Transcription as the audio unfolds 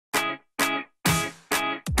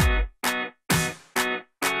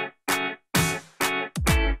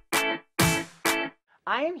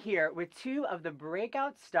I am here with two of the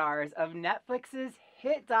breakout stars of Netflix's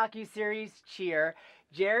hit docuseries Cheer,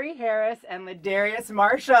 Jerry Harris and Ladarius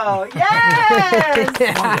Marshall. Yes!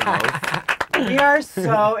 We are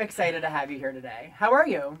so excited to have you here today. How are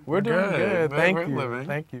you? We're doing good. Thank We're you. living.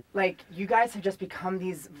 Thank you. Like, you guys have just become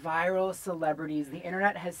these viral celebrities. The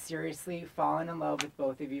internet has seriously fallen in love with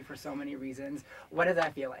both of you for so many reasons. What does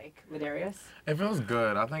that feel like, Ladarius? It feels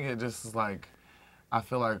good. I think it just is like, I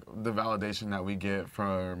feel like the validation that we get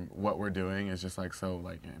from what we're doing is just like so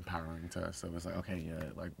like empowering to us. So it's like, okay, yeah,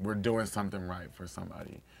 like we're doing something right for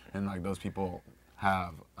somebody. And like those people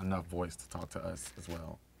have enough voice to talk to us as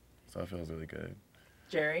well. So it feels really good.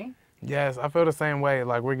 Jerry? Yes, I feel the same way.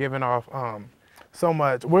 Like we're giving off so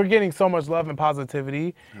much. We're getting so much love and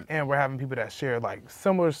positivity, and we're having people that share like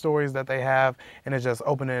similar stories that they have, and it's just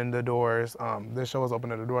opening the doors. This show is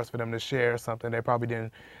opening the doors for them to share something they probably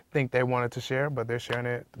didn't think they wanted to share, but they're sharing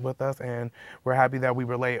it with us, and we're happy that we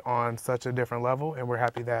relate on such a different level, and we're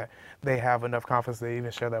happy that they have enough confidence to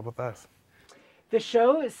even share that with us. The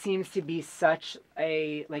show seems to be such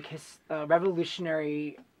a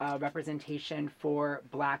revolutionary representation for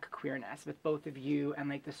Black queerness with both of you and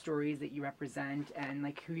like the stories that you represent and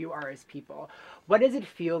like who you are as people. What does it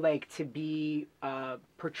feel like to be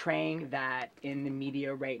portraying that in the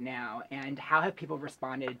media right now, and how have people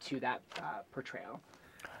responded to that portrayal?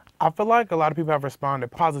 I feel like a lot of people have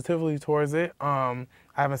responded positively towards it. I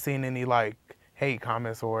haven't seen any like hate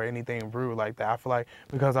comments or anything rude like that. I feel like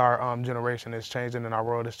because our generation is changing and our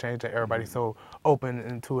world is changing, everybody's so open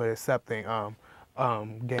into accepting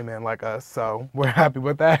gay men like us. So we're happy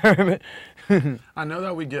with that. I know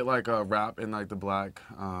that we get like a rap in like the Black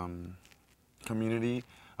community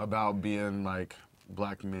about being like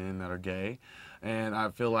Black men that are gay. And I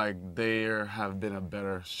feel like there have been a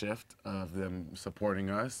better shift of them supporting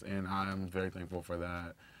us, and I'm very thankful for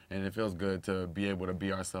that. And it feels good to be able to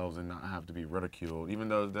be ourselves and not have to be ridiculed, even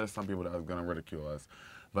though there's some people that are going to ridicule us,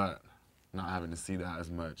 but not having to see that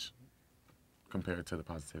as much compared to the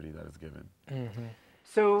positivity that is given. Mm-hmm.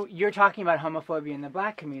 So you're talking about homophobia in the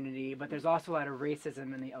Black community, but there's also a lot of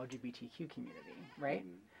racism in the LGBTQ community, right?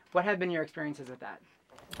 What have been your experiences with that?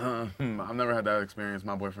 I've never had that experience.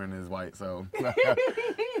 My boyfriend is white, so yeah,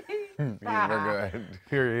 we're good.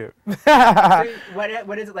 Period. So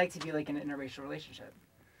what is it like to be like in an interracial relationship?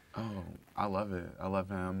 Oh, I love it. I love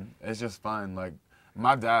him. It's just fun. Like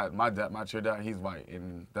my cheer dad, he's white,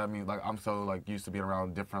 and that means like I'm so like used to being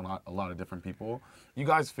around a lot of different people. You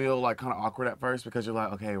guys feel like kind of awkward at first because you're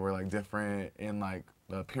like, okay, we're like different in like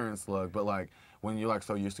the appearance look, but like when you're like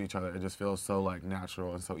so used to each other, it just feels so like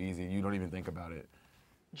natural and so easy. You don't even think about it.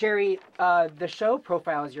 Jerry, the show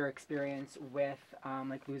profiles your experience with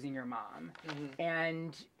like losing your mom,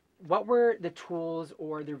 and what were the tools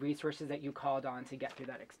or the resources that you called on to get through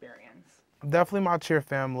that experience? Definitely my cheer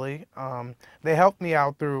family. They helped me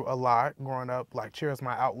out through a lot growing up. Like cheer is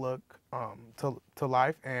my outlook to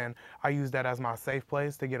life, and I use that as my safe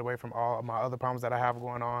place to get away from all of my other problems that I have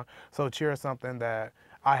going on. So cheer is something that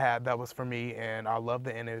I had that was for me, and I loved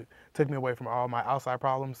it, and it took me away from all my outside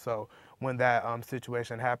problems. So when that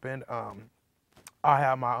situation happened, I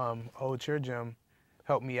had my old cheer gym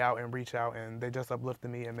help me out and reach out, and they just uplifted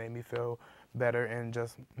me and made me feel better and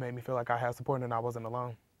just made me feel like I had support and I wasn't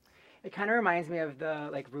alone. It kind of reminds me of the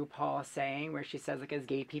like RuPaul saying where she says like as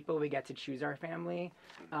gay people we get to choose our family,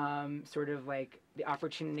 sort of like the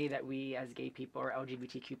opportunity that we as gay people or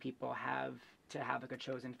LGBTQ people have to have like a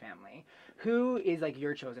chosen family. Who is like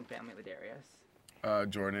your chosen family, Ladarius?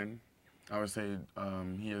 Jordan, I would say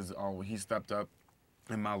he stepped up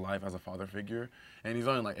in my life as a father figure, and he's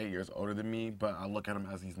only like 8 years older than me, but I look at him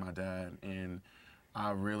as he's my dad, and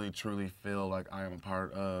I really truly feel like I am a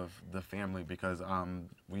part of the family because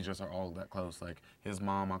we just are all that close. Like his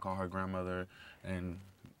mom, I call her grandmother, and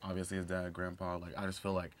obviously his dad, grandpa. Like I just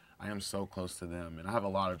feel like I am so close to them, and I have a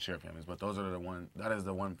lot of cheer families, but that is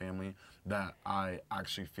the one family that I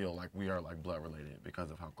actually feel like we are like blood related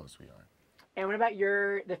because of how close we are. And what about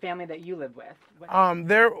the family that you live with? Well,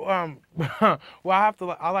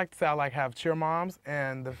 I like to say I have cheer moms,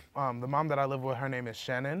 and the mom that I live with, her name is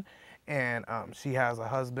Shannon, and she has a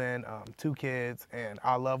husband, 2 kids, and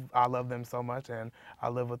I love them so much, and I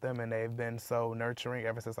live with them, and they've been so nurturing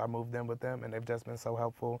ever since I moved in with them, and they've just been so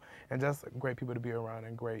helpful, and just great people to be around,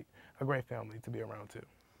 and a great family to be around too.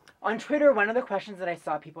 On Twitter, one of the questions that I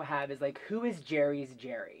saw people have is like, who is Jerry's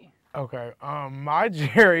Jerry? Okay, my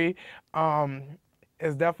Jerry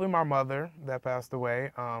is definitely my mother that passed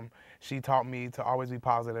away. She taught me to always be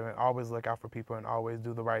positive and always look out for people and always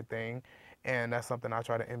do the right thing. And that's something I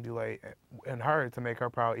try to emulate in her to make her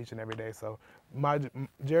proud each and every day. So my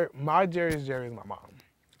Jerry's Jerry is my mom.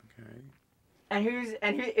 Okay. And who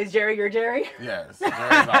is Jerry your Jerry? Yes.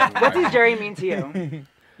 Jerry's always What does Jerry mean to you?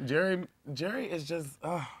 Jerry is just,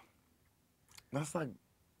 that's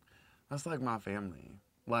like my family.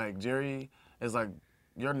 Like, Jerry is like,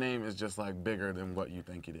 your name is just like bigger than what you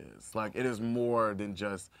think it is. Like, it is more than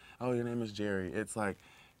just, oh, your name is Jerry. It's like,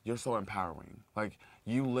 you're so empowering. Like,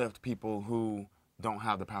 you lift people who don't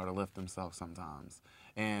have the power to lift themselves sometimes.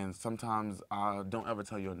 And sometimes I don't ever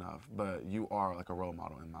tell you enough, but you are like a role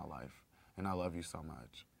model in my life. And I love you so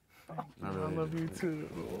much. I love you too.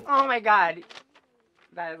 Oh my God.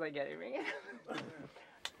 That is like getting me.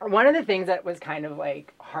 One of the things that was kind of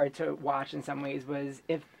like hard to watch in some ways was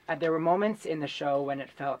if there were moments in the show when it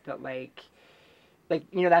felt that like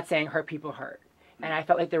you know that saying, hurt people hurt. And I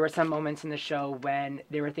felt like there were some moments in the show when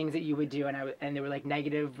there were things that you would do and there were like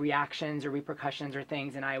negative reactions or repercussions or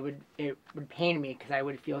things, and it would pain me because I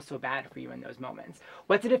would feel so bad for you in those moments.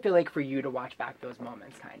 What did it feel like for you to watch back those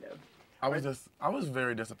moments, kind of? I was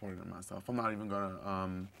very disappointed in myself. I'm not even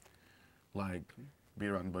gonna like beat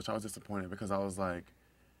around the bush. I was disappointed because I was like,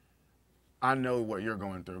 I know what you're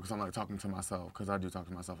going through, because I'm like talking to myself, because I do talk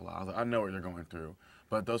to myself a lot. I was like, I know what you're going through,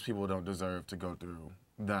 but those people don't deserve to go through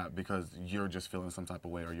that because you're just feeling some type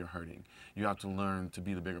of way or you're hurting. You have to learn to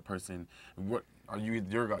be the bigger person. You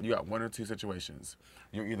got one or two situations.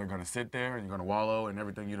 You're either going to sit there and you're going to wallow in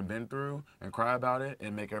everything you've been through and cry about it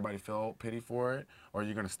and make everybody feel pity for it, or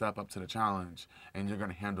you're going to step up to the challenge and you're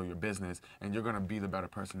going to handle your business and you're going to be the better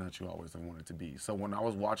person that you always wanted to be. So when I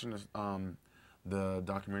was watching this, the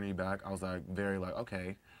documentary back, I was like very like,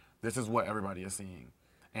 okay, this is what everybody is seeing,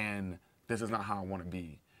 and this is not how I want to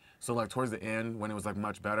be. So like towards the end, when it was like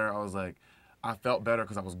much better, I was like, I felt better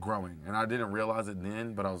because I was growing, and I didn't realize it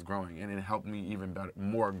then, but I was growing, and it helped me even better,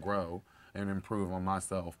 more grow and improve on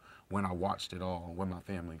myself when I watched it all with my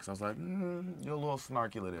family. Because I was like, you're a little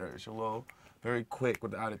snarky, Ladarius. You're a little very quick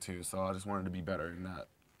with the attitude. So I just wanted to be better in that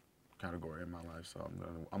category in my life. So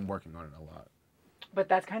I'm working on it a lot. But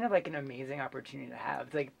that's kind of like an amazing opportunity to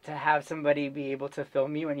have, like to have somebody be able to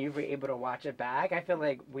film you and you be able to watch it back. I feel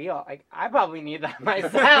like I probably need that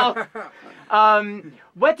myself.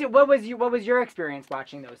 What was your experience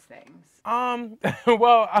watching those things?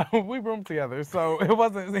 Well, we roomed together, so it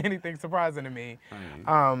wasn't anything surprising to me.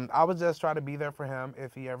 I would just try to be there for him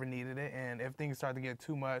if he ever needed it, and if things started to get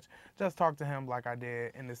too much, just talk to him like I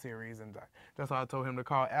did in the series, and that's why I told him to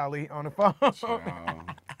call Allie on the phone.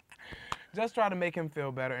 Just try to make him feel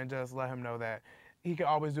better and just let him know that he can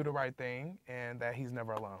always do the right thing and that he's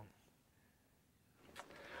never alone.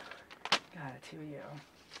 God, the two of you.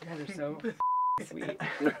 You guys are so sweet.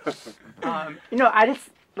 You know, I just,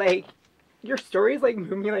 like, your stories, like,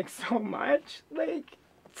 move me, like, so much. Like,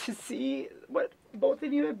 to see what both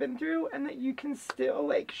of you have been through and that you can still,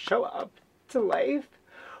 like, show up to life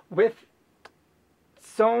with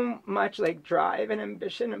so much like drive and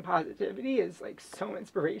ambition and positivity is like so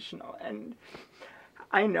inspirational, and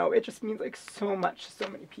I know it just means like so much to so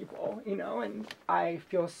many people, you know, and I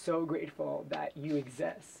feel so grateful that you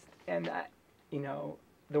exist and that, you know,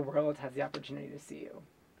 the world has the opportunity to see you.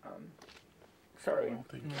 Sorry. Oh,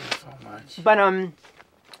 thank you so much. But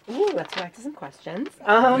let's go back to some questions.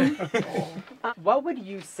 What would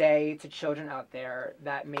you say to children out there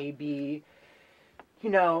that may be, you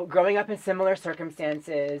know, growing up in similar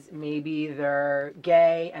circumstances, maybe they're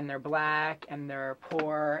gay and they're black and they're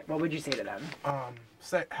poor? What would you say to them?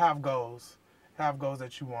 Have goals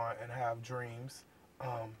that you want, and have dreams.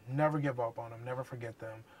 Never give up on them. Never forget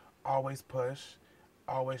them. Always push.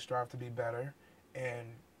 Always strive to be better, and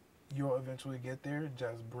you'll eventually get there.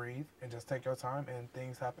 Just breathe and just take your time, and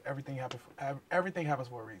things happen. Everything happens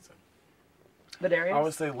for a reason. Ladarius? I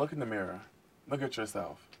would say, look in the mirror. Look at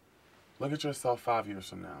yourself. Look at yourself 5 years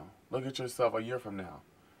from now. Look at yourself a year from now.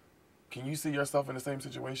 Can you see yourself in the same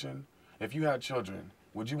situation? If you had children,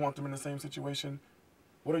 would you want them in the same situation?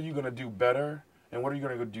 What are you going to do better, and what are you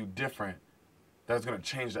going to do different that's going to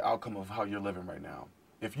change the outcome of how you're living right now?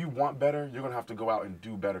 If you want better, you're going to have to go out and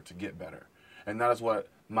do better to get better. And that is what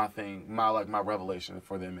my revelation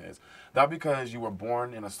for them is. Not because you were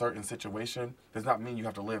born in a certain situation does not mean you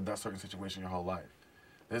have to live that certain situation your whole life.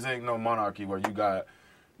 This ain't no monarchy where you got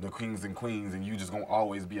the kings and queens and you just gonna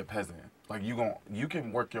always be a peasant. Like you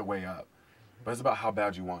can work your way up, but it's about how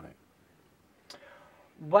bad you want it.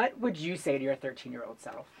 What would you say to your 13-year-old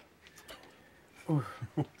self?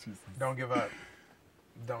 Don't give up.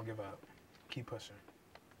 Don't give up. Keep pushing.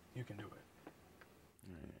 You can do it.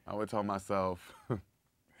 I would tell myself,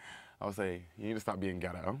 I would say, you need to stop being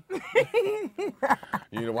ghetto.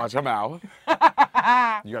 You need to watch your mouth.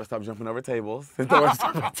 You gotta stop jumping over tables and throwing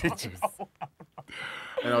stuff at teachers.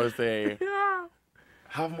 And I would say,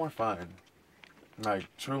 have more fun. Like,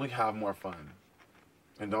 truly have more fun.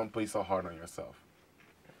 And don't be so hard on yourself.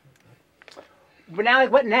 But now,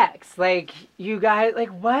 like, what next? Like, you guys, like,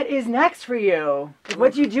 what is next for you? Like,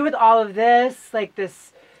 what do you do with all of this? Like,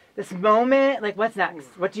 this moment? Like, what's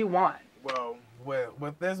next? What do you want? Well,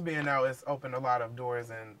 with this being out, it's opened a lot of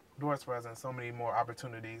doors for us and so many more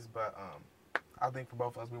opportunities. But I think for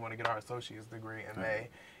both of us, we want to get our associate's degree in May,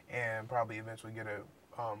 and probably eventually get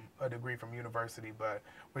a degree from university. But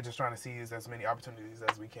we're just trying to seize as many opportunities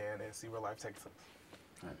as we can and see where life takes us.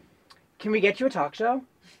 Can we get you a talk show?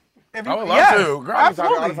 I would love to. Girl, I talk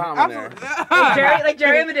all the time on there. Like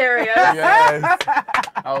Jerry and the Darius. Yes.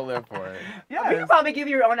 I'll live for it. Yeah. We can probably give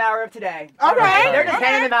you your own hour of today. Okay. They're just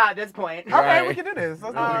handing them out at this point. Okay, Right. we can do this.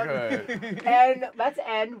 Let's do it. And let's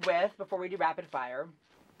end with, before we do rapid fire,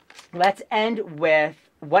 let's end with,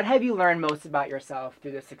 what have you learned most about yourself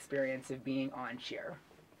through this experience of being on Cheer?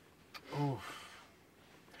 Oof.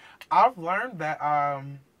 I've learned that I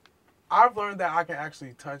can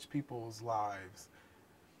actually touch people's lives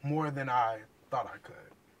more than I thought I could.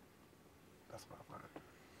 That's what I've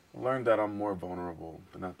learned. Learned that I'm more vulnerable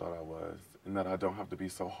than I thought I was, and that I don't have to be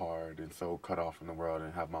so hard and so cut off from the world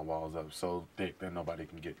and have my walls up so thick that nobody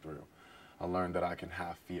can get through. I learned that I can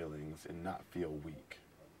have feelings and not feel weak.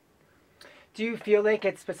 Do you feel like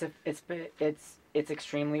it's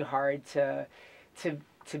extremely hard to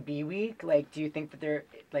be weak? Like, do you think that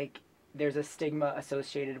there's a stigma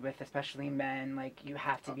associated with, especially men, like, you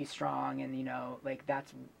have to be strong, and, you know, like,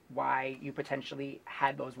 that's why you potentially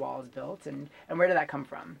had those walls built, and where did that come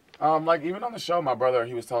from? Like, even on the show, my brother,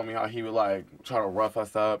 he was telling me how he would, like, try to rough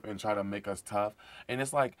us up and try to make us tough. And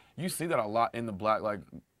it's like, you see that a lot in the black, like,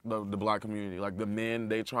 the black community. Like, the men,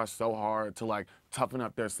 they try so hard to, like, toughen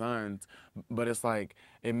up their sons, but it's like,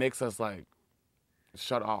 it makes us, like,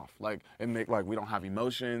 shut off. Like, we don't have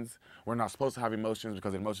emotions. We're not supposed to have emotions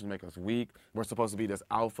because emotions make us weak. We're supposed to be this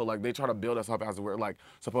alpha. Like, they try to build us up as we're, like,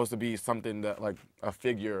 supposed to be something that, like, a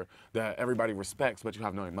figure that everybody respects, but you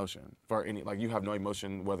have no emotion for any, like, you have no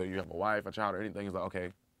emotion whether you have a wife, a child, or anything. It's like,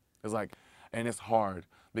 okay. It's like, and it's hard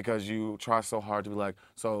because you try so hard to be like,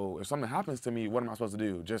 so if something happens to me, what am I supposed to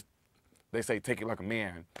do? Just, they say, take it like a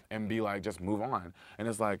man and be like, just move on. And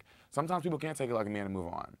it's like, sometimes people can't take it like a man and move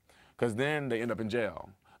on. Because then they end up in jail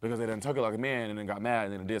because they done took it like a man and then got mad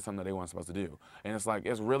and then did something that they weren't supposed to do. And it's like,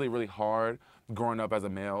 it's really, really hard growing up as a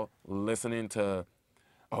male, listening to,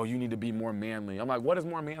 oh, you need to be more manly. I'm like, what is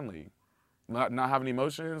more manly? Not having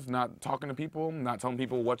emotions, not talking to people, not telling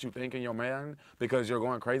people what you think in your man because you're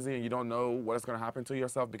going crazy and you don't know what's going to happen to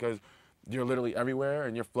yourself because you're literally everywhere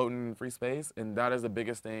and you're floating in free space. And that is the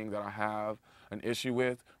biggest thing that I have an issue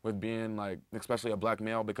with being, like, especially a black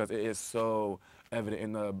male, because it is so evident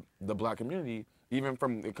in the black community, even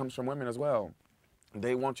it comes from women as well.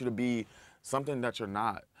 They want you to be something that you're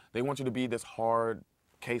not. They want you to be this hard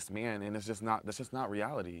case man, and that's just not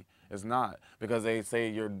reality. It's not, because they say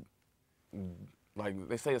you're, like,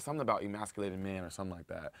 they say it's something about emasculated men or something like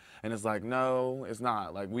that. And it's like, no, it's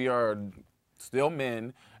not. Like, we are still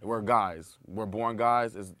men, we're guys. We're born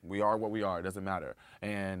guys, we are what we are, it doesn't matter.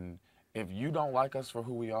 And if you don't like us for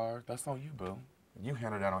who we are, that's on you, boo. You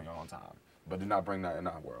handle that on your own time. But do not bring that in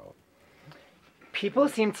our world. People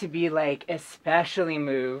seem to be, like, especially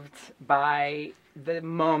moved by the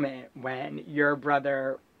moment when your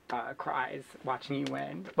brother cries watching you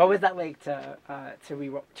win. What was that like to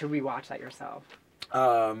rewatch that yourself?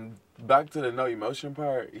 Back to the no emotion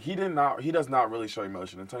part, he does not really show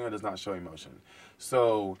emotion. Antonio does not show emotion.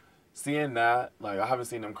 So seeing that, like, I haven't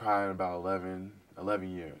seen him cry in about 11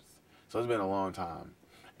 years. So it's been a long time.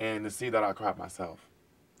 And to see that I cried myself.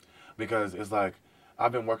 Because it's like,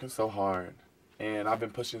 I've been working so hard, and I've been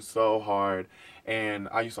pushing so hard, and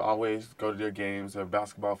I used to always go to their games, or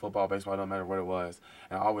basketball, football, baseball, no matter what it was,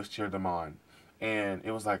 and I always cheered them on. And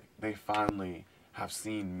it was like, they finally have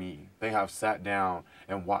seen me. They have sat down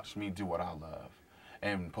and watched me do what I love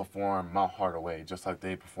and perform my heart away, just like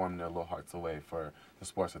they performed their little hearts away for the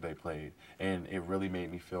sports that they played. And it really made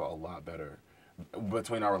me feel a lot better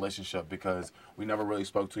between our relationship, because we never really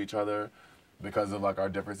spoke to each other because of, like, our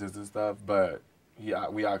differences and stuff, but yeah,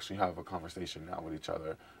 we actually have a conversation now with each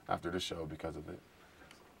other after the show because of it.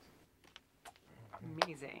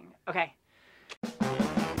 Amazing. Okay.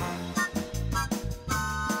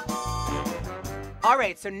 All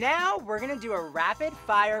right, so now we're gonna do a rapid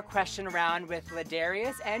fire question round with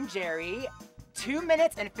Ladarius and Jerry. 2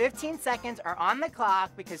 minutes and 15 seconds are on the clock,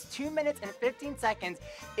 because 2 minutes and 15 seconds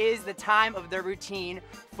is the time of the routine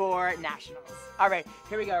for nationals. All right,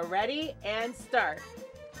 here we go. Ready and start.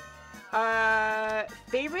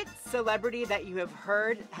 Favorite celebrity that you have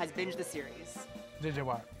heard has binged the series? JJ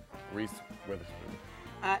Watt. Reese Witherspoon.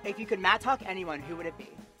 If you could Matt talk anyone, who would it be?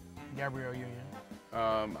 Gabrielle Union.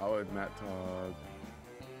 I would Matt talk.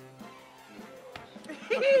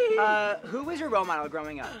 Who was your role model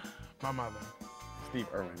growing up? My mother. Steve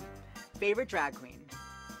Irwin. Favorite drag queen?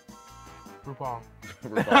 RuPaul.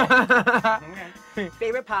 RuPaul. Okay.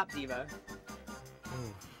 Favorite pop diva?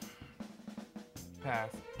 Pass.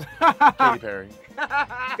 Katy Perry.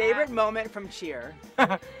 Favorite moment from Cheer?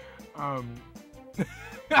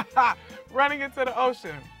 Running into the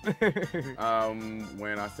ocean.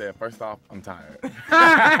 When I said, first off, I'm tired.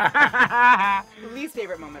 Least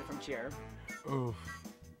favorite moment from Cheer? Oof.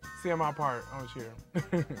 Seeing my part on Cheer.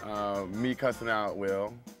 Me cussing out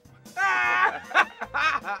Will.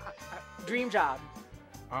 Dream job?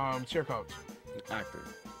 Cheer coach. Actor.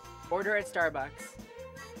 Order at Starbucks?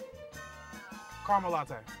 Caramel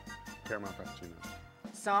latte. Caramel frappuccino.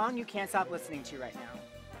 Song you can't stop listening to right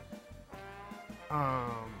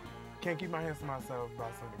now? Can't Keep My Hands to Myself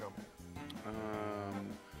by Selena Gomez.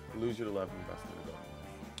 Lose You to Love Me by Selena Gomez.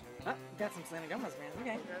 Oh, got some Selena Gomez, man.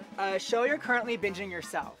 Okay. Show you're currently binging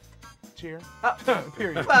yourself? Cheer. Oh,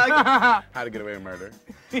 period. plug. How to Get Away with Murder.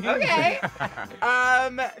 Okay.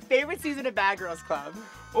 Favorite season of Bad Girls Club?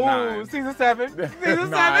 Ooh, 9. season 7. Season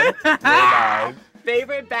 9. 7. 9.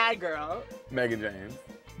 Favorite bad girl? Megan James.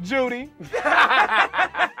 Judy.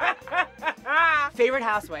 Favorite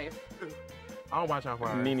housewife? I don't watch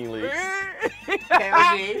Housewives. Nene Leakes.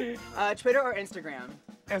 KOG. Twitter or Instagram?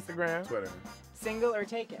 Instagram. Twitter. Single or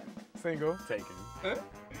taken? Single. Taken.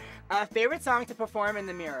 Favorite song to perform in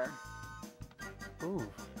the mirror? Ooh.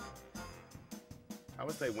 I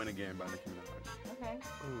would say Win Again by Nicki Minaj. Okay.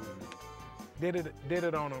 Ooh. Did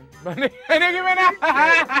it on him. Nicki Minaj.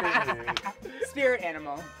 Spirit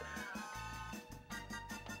animal?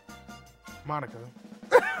 Monica.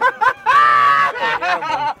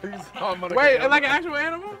 Wait, like an actual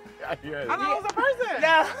animal? Yeah. I thought it was a person.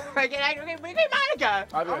 No. Okay, we get Monica.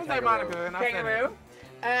 I would say Monica, and I said Kangaroo. it.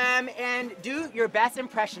 And do your best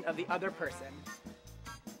impression of the other person.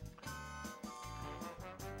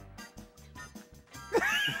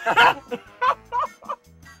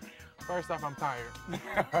 First off, I'm tired.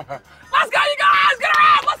 Let's go, you guys! Get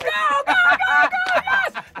around! Let's go! Go,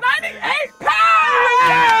 guys! 98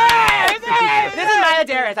 pounds! This is Maya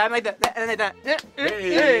Darius. I'm like the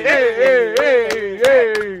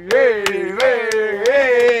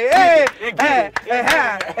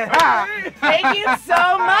Thank you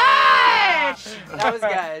so much! That was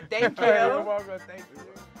good. Thank you. You're welcome. Thank you.